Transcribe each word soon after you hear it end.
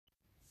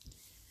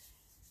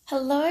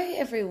Hello,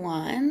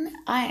 everyone.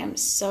 I am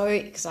so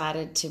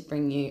excited to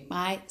bring you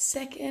my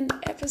second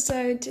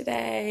episode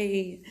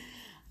today.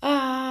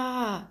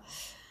 Ah,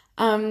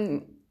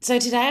 so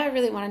today I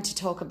really wanted to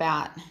talk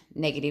about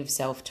negative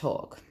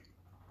self-talk.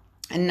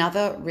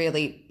 Another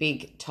really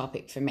big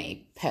topic for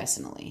me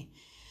personally.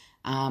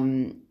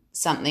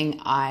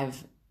 Something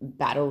I've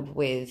battled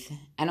with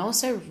and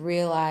also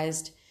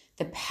realized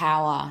the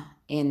power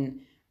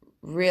in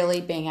really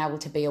being able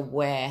to be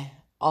aware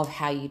of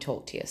how you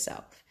talk to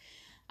yourself.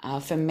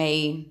 For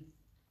me,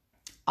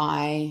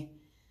 I've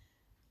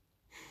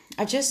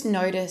just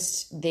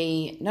noticed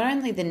not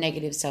only the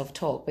negative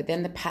self-talk, but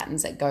then the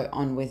patterns that go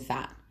on with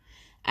that.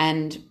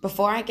 And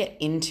before I get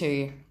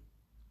into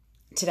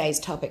today's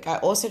topic, I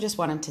also just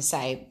wanted to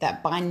say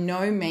that by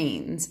no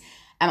means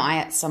am I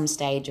at some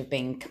stage of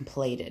being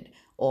completed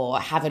or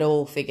have it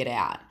all figured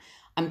out.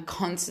 I'm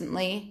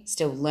constantly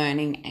still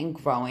learning and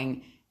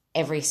growing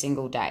every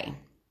single day.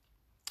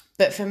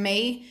 But for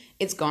me,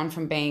 it's gone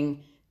from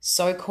being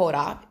so caught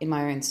up in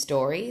my own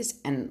stories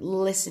and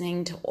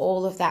listening to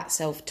all of that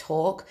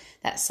self-talk,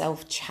 that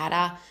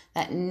self-chatter,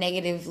 that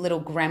negative little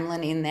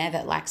gremlin in there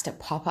that likes to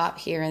pop up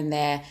here and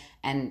there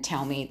and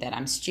tell me that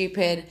I'm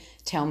stupid,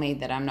 tell me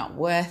that I'm not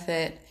worth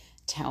it,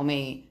 tell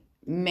me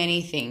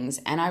many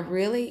things. And I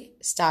really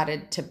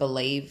started to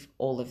believe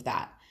all of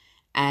that.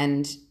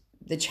 And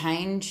the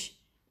change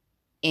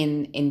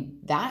in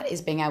that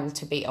is being able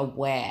to be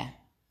aware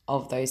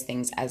of those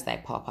things as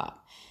they pop up.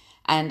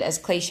 And as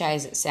cliche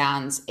as it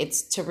sounds,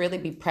 it's to really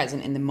be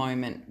present in the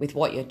moment with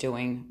what you're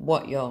doing,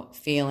 what you're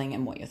feeling,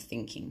 and what you're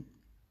thinking.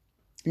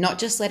 Not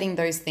just letting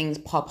those things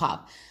pop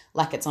up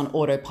like it's on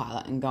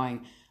autopilot and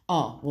going,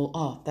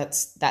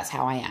 that's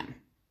how I am.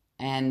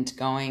 And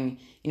going,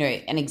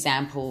 an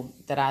example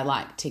that I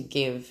like to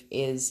give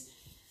is,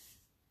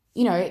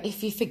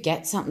 if you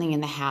forget something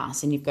in the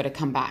house and you've got to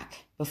come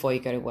back before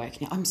you go to work,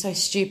 I'm so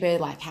stupid,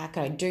 like how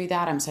could I do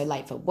that? I'm so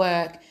late for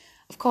work.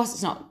 Of course,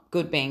 it's not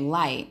good being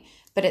late,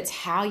 but it's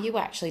how you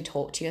actually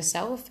talk to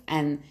yourself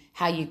and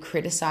how you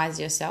criticize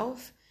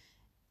yourself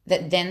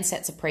that then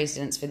sets a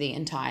precedence for the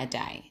entire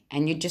day.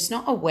 And you're just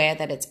not aware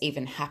that it's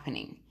even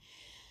happening.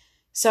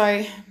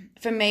 So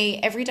for me,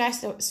 every day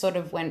sort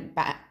of went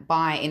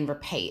by in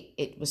repeat.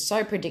 It was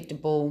so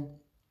predictable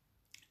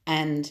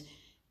and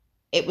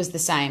it was the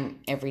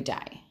same every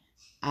day.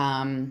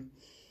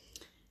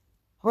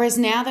 Whereas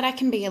now that I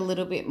can be a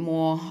little bit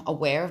more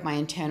aware of my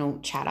internal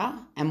chatter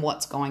and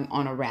what's going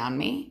on around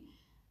me,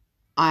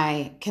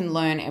 I can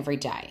learn every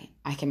day.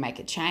 I can make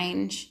a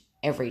change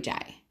every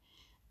day.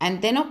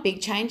 And they're not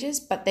big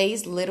changes, but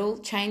these little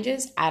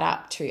changes add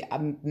up to a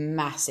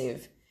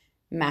massive,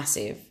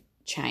 massive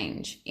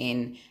change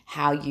in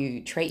how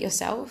you treat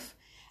yourself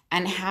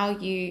and how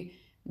you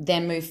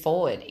then move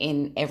forward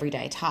in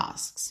everyday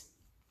tasks.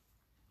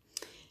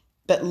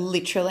 But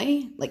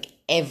literally, like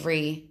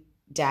every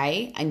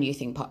day, a new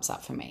thing pops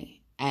up for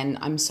me. And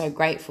I'm so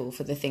grateful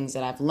for the things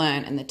that I've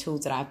learned and the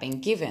tools that I've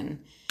been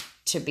given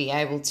to be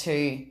able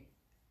to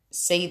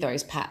see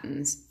those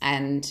patterns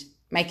and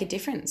make a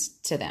difference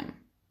to them.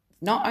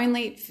 Not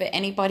only for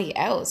anybody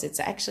else, it's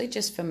actually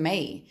just for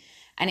me.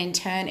 And in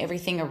turn,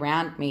 everything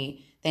around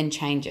me then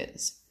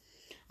changes.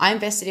 I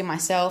invested in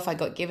myself. I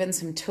got given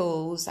some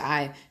tools.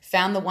 I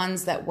found the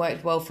ones that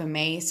worked well for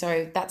me.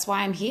 So that's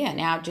why I'm here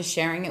now, just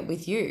sharing it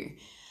with you.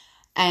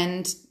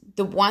 And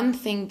the one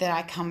thing that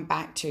I come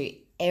back to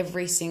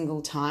every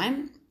single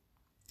time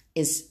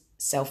is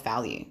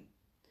self-value,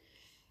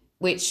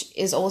 which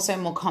is also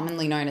more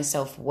commonly known as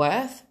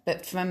self-worth.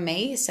 But for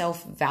me,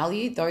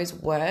 self-value, those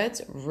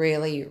words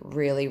really,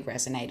 really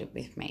resonated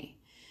with me.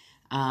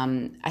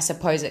 I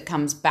suppose it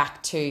comes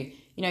back to,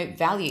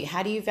 value.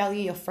 How do you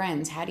value your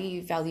friends? How do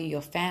you value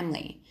your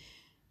family?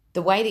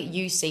 The way that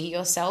you see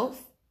yourself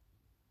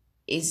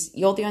is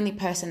you're the only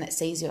person that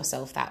sees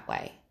yourself that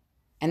way.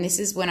 And this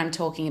is when I'm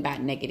talking about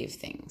negative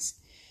things.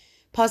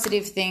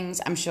 Positive things,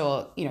 I'm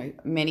sure,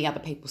 many other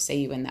people see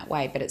you in that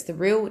way, but it's the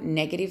real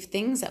negative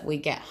things that we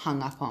get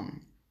hung up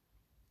on.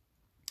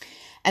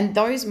 And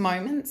those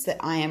moments that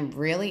I am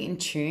really in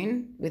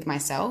tune with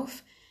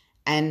myself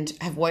and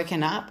have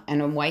woken up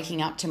and I'm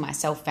waking up to my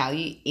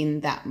self-value in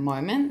that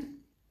moment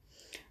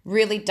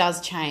really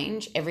does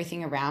change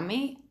everything around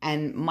me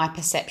and my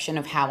perception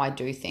of how I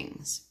do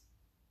things.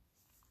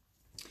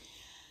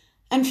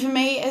 And for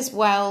me as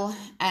well,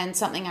 and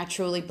something I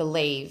truly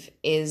believe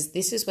is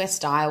this is where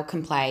style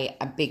can play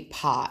a big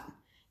part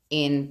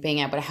in being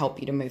able to help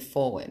you to move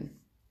forward.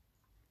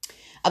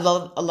 A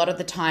lot of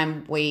the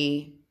time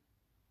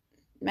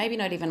maybe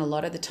not even a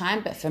lot of the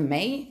time, but for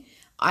me,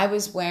 I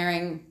was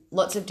wearing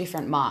lots of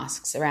different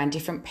masks around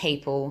different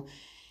people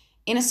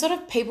in a sort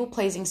of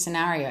people-pleasing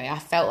scenario. I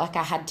felt like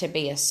I had to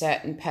be a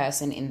certain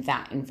person in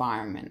that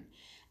environment.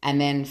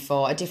 And then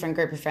for a different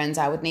group of friends,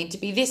 I would need to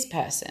be this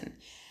person.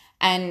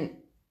 And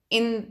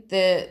in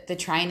the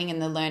training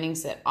and the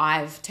learnings that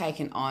I've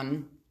taken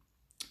on,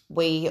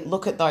 we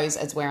look at those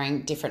as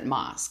wearing different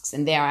masks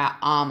and they're our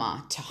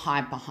armor to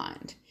hide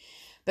behind.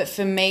 But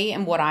for me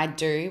and what I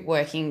do,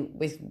 working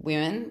with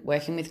women,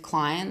 working with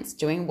clients,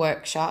 doing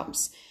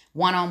workshops,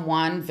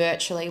 one-on-one,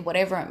 virtually,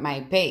 whatever it may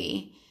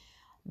be,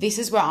 this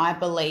is where I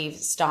believe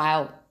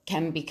style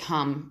can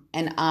become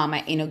an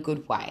armor in a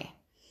good way.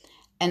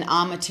 An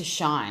armor to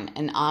shine,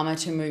 an armor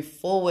to move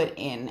forward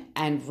in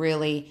and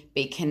really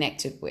be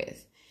connected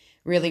with,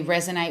 really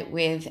resonate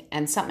with,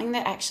 and something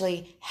that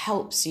actually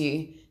helps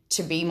you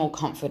to be more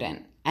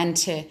confident and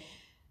to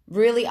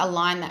really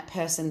align that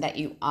person that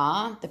you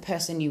are, the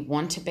person you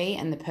want to be,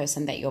 and the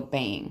person that you're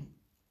being.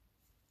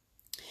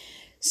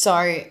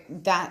 So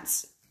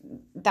that's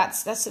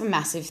a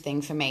massive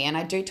thing for me. And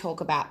I do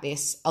talk about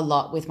this a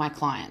lot with my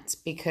clients,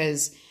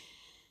 because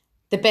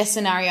the best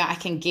scenario I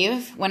can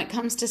give when it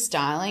comes to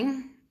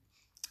styling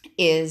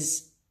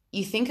is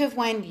you think of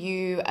when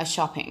you are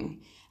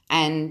shopping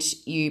and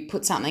you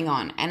put something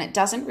on and it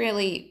doesn't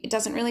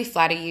really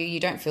flatter you. You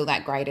don't feel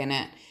that great in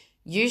it.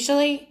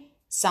 Usually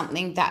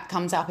something that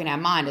comes up in our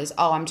mind is,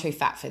 oh, I'm too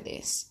fat for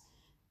this.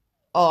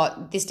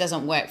 Or this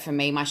doesn't work for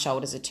me. My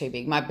shoulders are too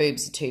big. My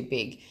boobs are too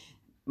big.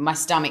 My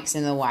stomach's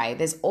in the way.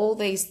 There's all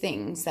these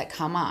things that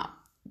come up.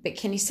 But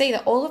can you see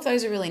that all of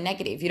those are really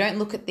negative? You don't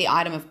look at the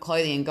item of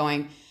clothing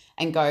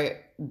and go,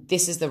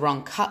 this is the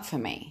wrong cut for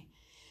me.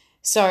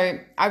 So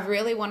I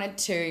really wanted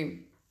to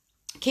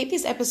keep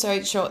this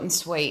episode short and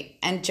sweet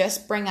and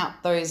just bring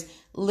up those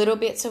little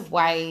bits of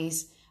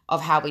ways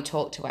of how we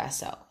talk to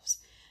ourselves.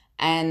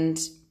 And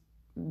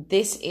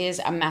this is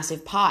a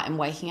massive part in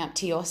waking up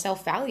to your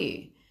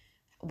self-value.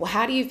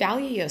 How do you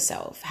value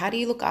yourself? How do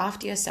you look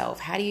after yourself?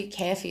 How do you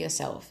care for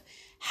yourself?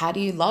 How do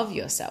you love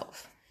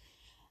yourself?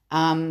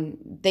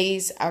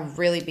 These are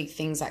really big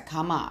things that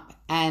come up.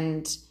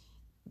 And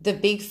the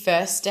big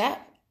first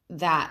step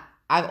that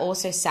I've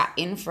also sat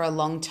in for a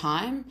long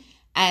time,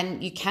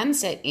 and you can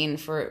sit in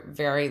for a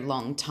very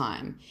long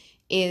time,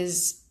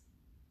 is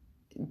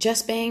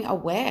just being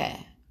aware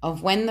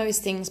of when those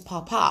things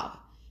pop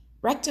up.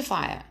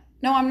 Rectify it.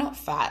 No, I'm not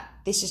fat.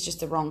 This is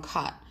just the wrong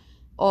cut.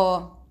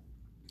 Or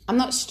I'm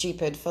not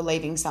stupid for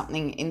leaving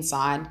something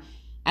inside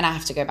and I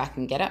have to go back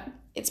and get it.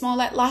 It's more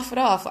like laugh it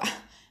off.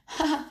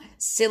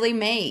 Silly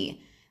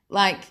me.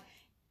 Like,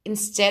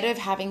 instead of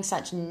having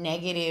such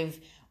negative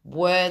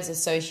words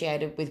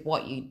associated with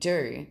what you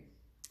do,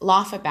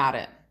 laugh about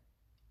it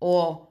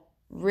or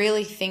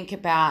really think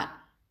about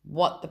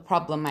what the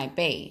problem may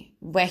be.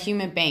 We're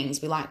human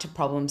beings. We like to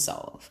problem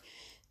solve.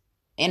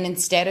 And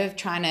instead of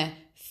trying to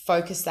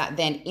focus that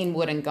then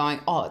inward and going,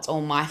 oh, it's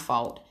all my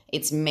fault.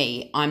 It's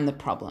me. I'm the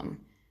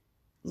problem.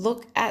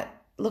 Look at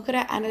it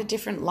at a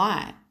different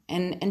light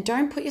and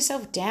don't put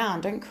yourself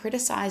down. Don't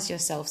criticize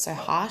yourself so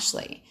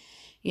harshly.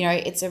 You know,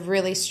 it's a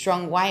really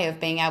strong way of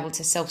being able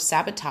to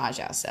self-sabotage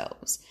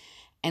ourselves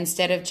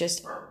instead of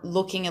just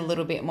looking a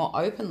little bit more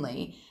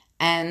openly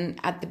and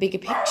at the bigger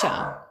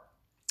picture.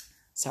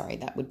 Sorry,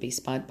 that would be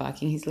Spud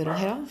barking his little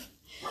head off.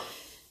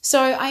 So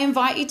I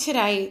invite you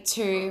today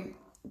to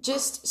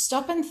just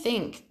stop and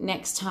think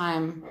next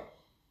time.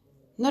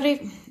 Not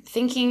even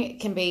thinking it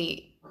can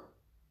be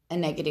a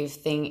negative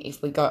thing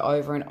if we go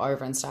over and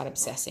over and start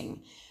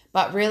obsessing,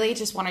 but really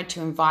just wanted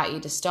to invite you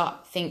to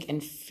stop, think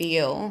and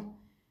feel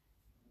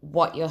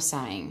what you're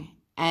saying.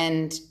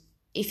 And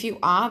if you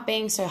are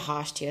being so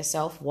harsh to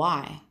yourself,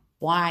 why?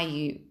 Why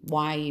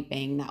are you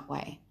being that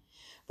way?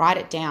 Write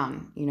it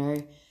down,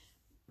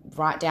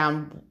 write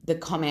down the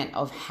comment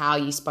of how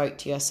you spoke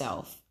to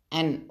yourself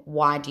and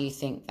why do you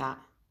think that?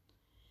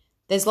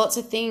 There's lots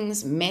of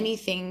things, many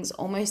things,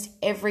 almost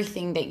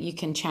everything that you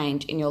can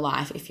change in your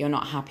life if you're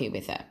not happy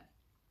with it.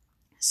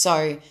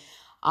 So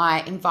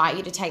I invite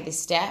you to take this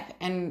step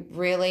and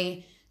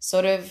really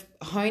sort of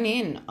hone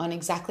in on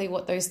exactly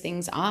what those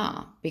things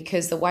are,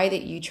 because the way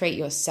that you treat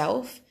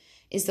yourself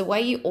is the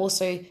way you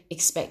also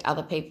expect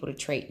other people to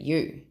treat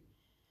you.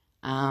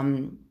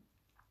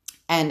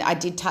 And I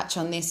did touch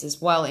on this as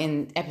well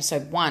in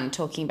episode 1,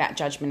 talking about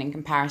judgment and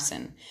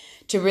comparison,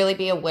 to really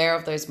be aware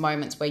of those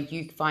moments where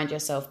you find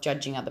yourself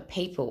judging other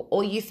people,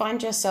 or you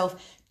find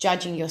yourself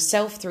judging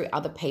yourself through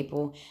other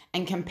people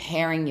and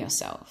comparing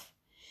yourself.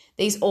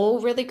 These all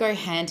really go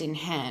hand in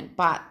hand,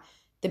 but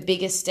the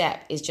biggest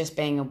step is just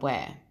being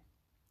aware.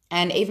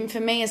 And even for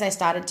me, as I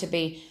started to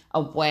be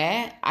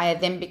aware, I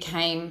then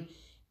became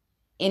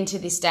into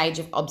this stage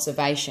of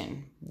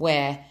observation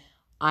where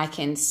I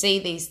can see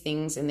these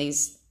things and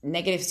these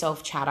negative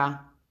self-chatter.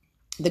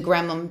 The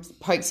gremlin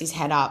pokes his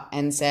head up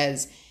and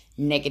says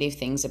negative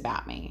things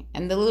about me.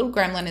 And the little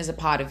gremlin is a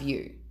part of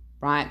you,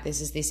 right?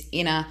 This is this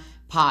inner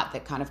part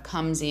that kind of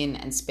comes in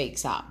and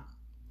speaks up.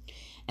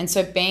 And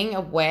so being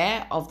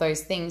aware of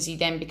those things, you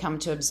then become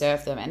to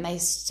observe them and they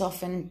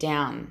soften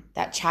down.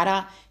 That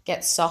chatter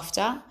gets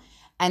softer,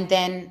 and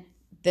then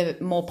the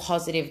more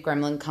positive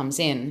gremlin comes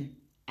in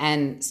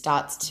and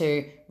starts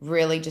to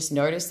really just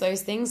notice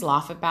those things,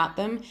 laugh about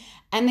them,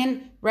 and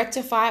then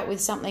rectify it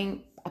with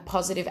something, a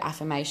positive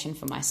affirmation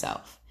for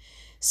myself.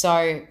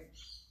 So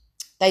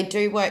they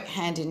do work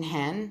hand in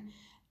hand.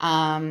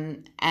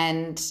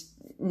 And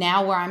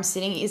now where I'm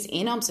sitting is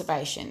in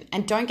observation.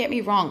 And don't get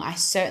me wrong, I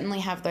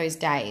certainly have those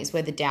days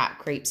where the doubt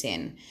creeps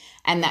in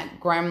and that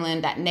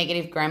gremlin, that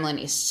negative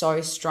gremlin is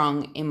so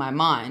strong in my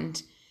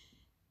mind.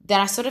 then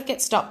I sort of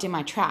get stopped in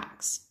my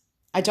tracks.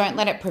 I don't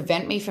let it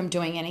prevent me from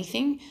doing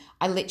anything.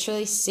 I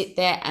literally sit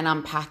there and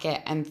unpack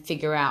it and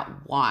figure out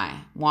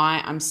why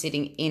I'm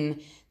sitting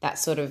in that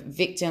sort of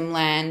victim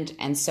land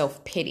and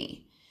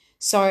self-pity.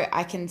 So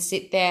I can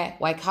sit there,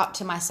 wake up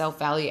to my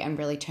self-value and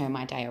really turn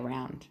my day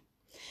around.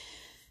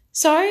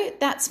 So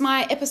that's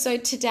my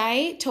episode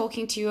today,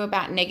 talking to you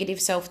about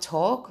negative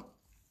self-talk.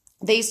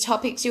 These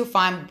topics you'll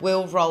find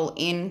will roll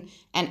in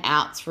and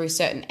out through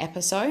certain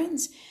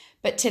episodes.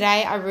 But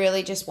today I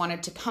really just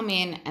wanted to come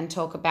in and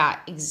talk about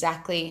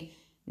exactly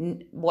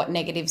what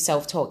negative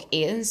self-talk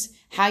is,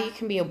 how you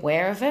can be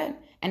aware of it,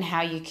 and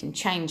how you can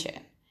change it.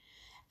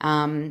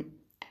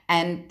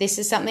 And this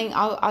is something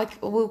I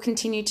will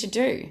continue to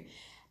do.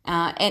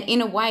 And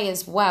in a way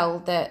as well,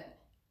 that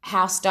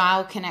how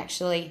style can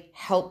actually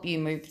help you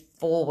move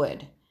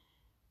forward.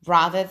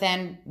 Rather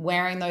than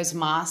wearing those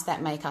masks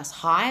that make us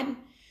hide,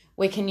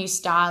 we can use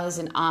style as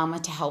an armor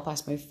to help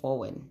us move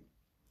forward.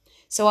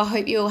 So I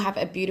hope you all have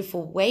a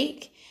beautiful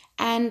week,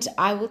 and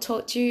I will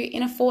talk to you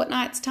in a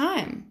fortnight's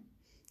time.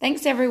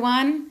 Thanks,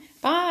 everyone.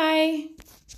 Bye.